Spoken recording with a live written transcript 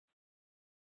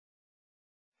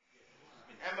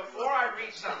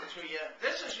read something to you.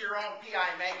 This is your own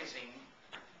PI magazine,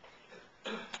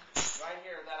 right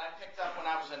here, that I picked up when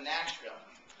I was in Nashville.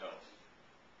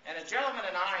 And a gentleman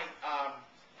and I,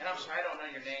 and I'm sorry, I don't know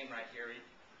your name right here.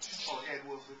 Oh, Ed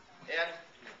Wilson. Ed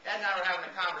and I were having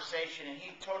a conversation, and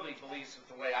he totally believes it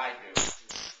the way I do.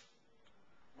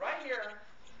 Right here,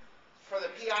 for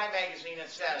the PI magazine, it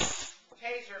says,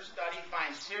 TASER study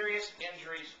finds serious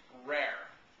injuries rare.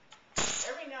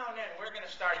 Every now and then, we're going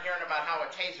to start hearing about how a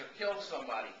TASER killed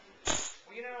somebody.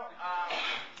 Well, you know,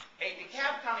 a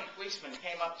DeKalb County policeman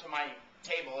came up to my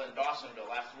table in Dawsonville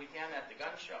last weekend at the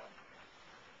gun show.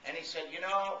 And he said, you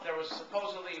know, there was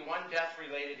supposedly one death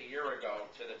related a year ago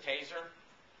to the TASER.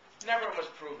 Never was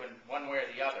proven one way or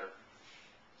the other.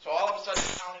 So all of a sudden,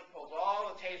 the county pulls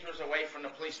all the TASERs away from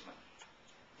the policemen.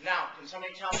 Now, can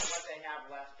somebody tell me what they have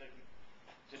left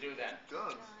to do then?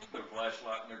 Guns. Their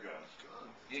flashlight and their guns.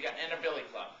 You got in a billy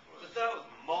club. But that was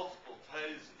multiple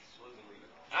tasers, wasn't it?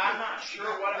 I'm not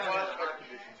sure what it was,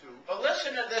 but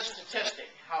listen to this statistic,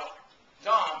 how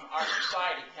dumb our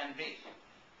society can be.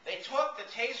 They took the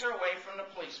TASER away from the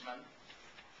policeman,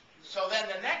 so then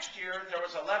the next year there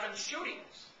was 11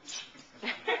 shootings.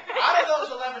 Out of those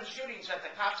 11 shootings that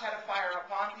the cops had to fire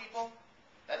upon people,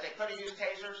 that they could have used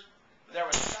TASERs, there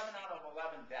were 7 out of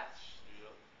 11 deaths.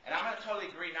 And I'm going to totally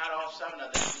agree, not all 7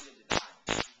 of them needed to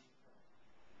die.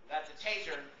 That the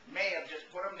TASER may have just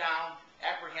put them down,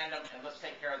 apprehend them, and let's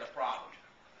take care of the problem.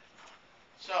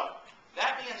 So,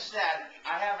 that being said,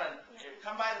 I have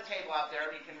come by the table out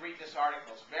there and you can read this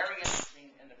article. It's very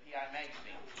interesting in the PI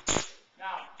magazine.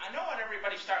 Now, I know what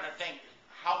everybody's starting to think.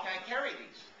 How can I carry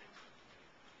these?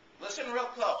 Listen real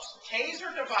close.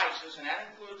 TASER devices, and that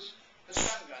includes the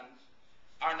stun guns,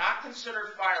 are not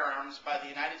considered firearms by the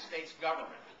United States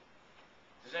government.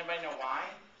 Does anybody know why?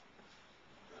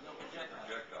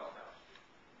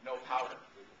 No powder.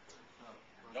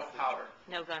 No powder.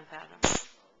 No gunpowder.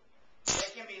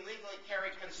 They can be legally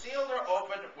carried concealed or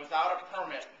opened without a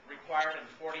permit required in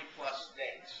 40-plus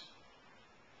days.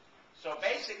 So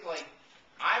basically,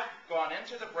 I've gone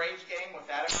into the Braves game with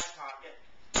that in my pocket,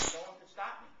 and no one can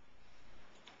stop me.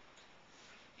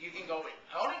 You can go,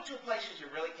 only 2 places you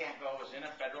really can't go is in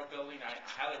a federal building. I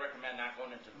highly recommend not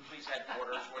going into the police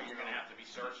headquarters where you're going to have to be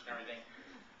searched and everything.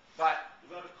 But,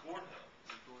 What about a courthouse?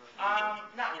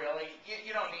 not really. You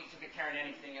don't need to be carrying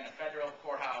anything in a federal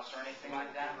courthouse or anything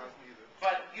like that.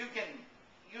 But you can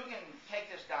take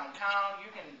this downtown.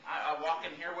 I walk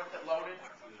in here with it loaded.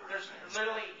 There's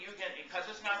literally, because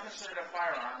it's not considered a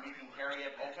firearm, you can carry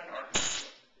it open or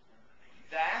concealed.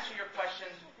 To answer your question,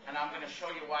 and I'm going to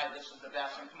show you why this is the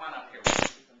best, and come on up here,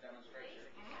 we'll do some demonstration.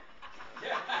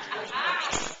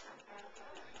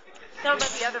 Tell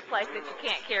about the other place that you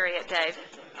can't carry it, Dave.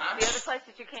 Huh? The other place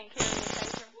that you can't carry the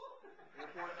TASER?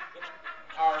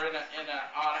 Or on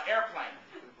an airplane.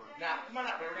 Now, come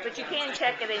on up. But you can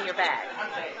check it in your bag.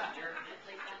 Okay,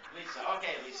 Lisa.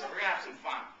 Okay, Lisa, we're going to have some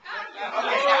fun.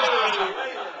 Okay,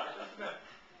 now.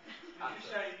 You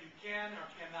say you can or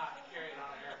cannot carry it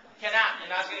on an airplane? Cannot, and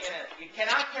I was going to get it. You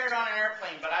cannot carry it on an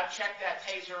airplane, but I've checked that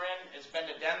TASER in. It's been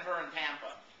to Denver and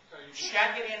Tampa. So you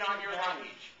Check it in on your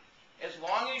luggage. As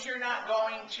long as you're not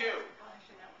going to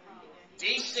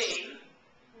D.C.,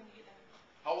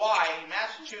 Hawaii,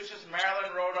 Massachusetts,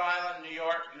 Maryland, Rhode Island, New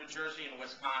York, New Jersey, and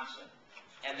Wisconsin.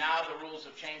 And now the rules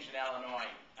have changed in Illinois.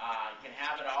 You can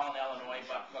have it all in Illinois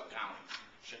but Cook County,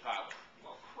 Chicago.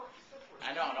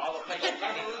 I know, and all the places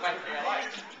you need to fight for your life.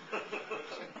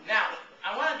 Now,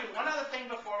 I want to do one other thing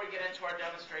before we get into our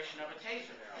demonstration of a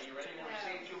TASER. Are you ready to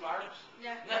receive 2 barbs?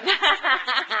 Yeah.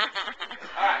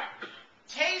 All right.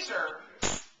 TASER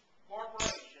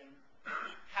Corporation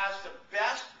has the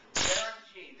best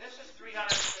guarantee. This is $350.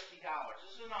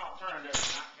 This is an alternative to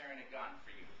not carrying a gun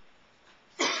for you.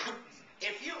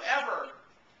 If you ever,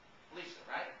 Lisa,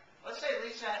 right? Let's say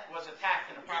Lisa was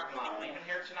attacked in a parking lot leaving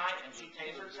here tonight and she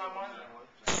tasered someone.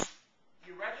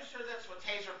 You register this with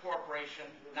TASER Corporation,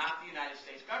 not the United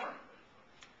States government.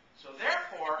 So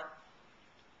therefore,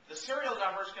 the serial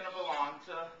number is going to belong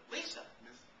to Lisa.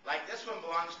 Like this one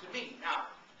belongs to me. Now,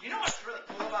 do you know what's really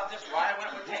cool about this, why I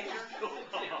went with TASER?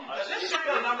 Because this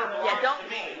serial number belongs to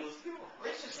me.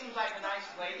 Lisa seems like a nice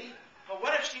lady, but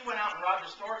what if she went out and robbed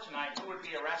a store tonight? Who would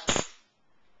be arrested?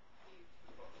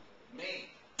 Me.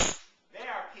 They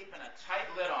are keeping a tight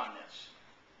lid on this.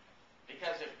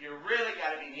 Because if you really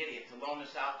got to be an idiot to loan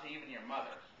this out to even your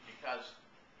mother, because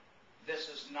this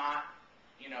is not,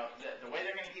 you know, the way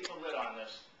they're going to keep a lid on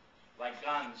this, like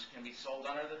guns can be sold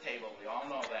under the table. We all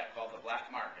know that, called the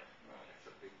black market.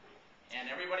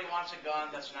 And everybody wants a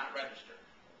gun that's not registered.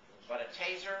 But a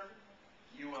TASER,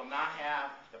 you will not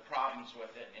have the problems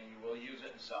with it, and you will use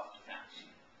it in self-defense.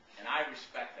 And I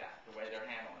respect that, the way they're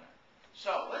handling it.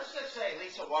 So let's just say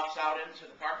Lisa walks out into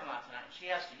the parking lot tonight and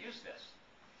she has to use this.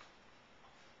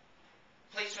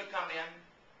 Police would come in.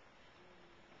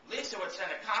 Lisa would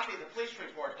send a copy of the police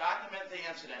report, document the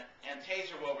incident, and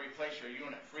TASER will replace your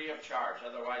unit free of charge.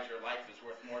 Otherwise, your life is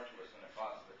worth more to us than the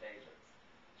cost of the TASER.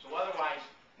 So otherwise,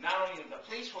 not only the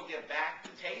police will give back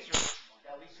the TASER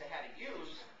that Lisa had to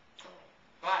use,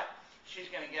 but she's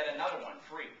going to get another one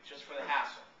free, just for the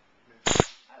hassle.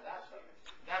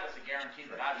 That is a guarantee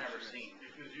that I've never seen.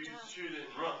 Because you shoot it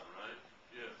and run, right?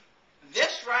 Yeah.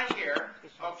 This right here,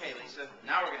 okay, Lisa,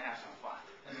 now we're going to have some fun.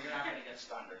 And you're not going to get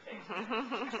stunned or tasered.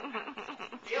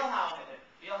 Feel how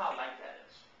light that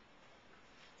is.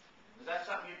 Is that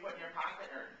something you put in your pocket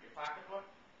or your pocketbook?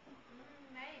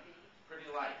 Maybe. Pretty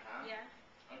light, huh? Yeah.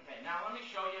 Okay, now let me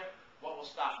show you what will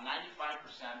stop 95%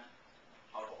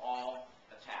 of all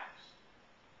attacks.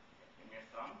 Give me your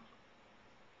thumb.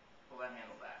 Pull that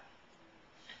handle back.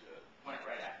 Point it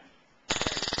right at me.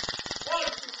 Well,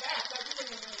 it's too fast. I didn't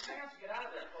even have a chance to get out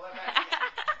of there. Pull that back.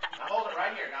 Now hold it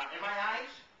right here. Now in my eyes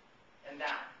and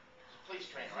down. Please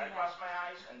train right across my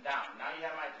eyes and down. Now you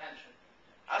have my attention.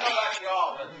 I don't know about you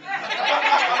all, but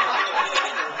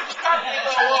cut me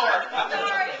go over.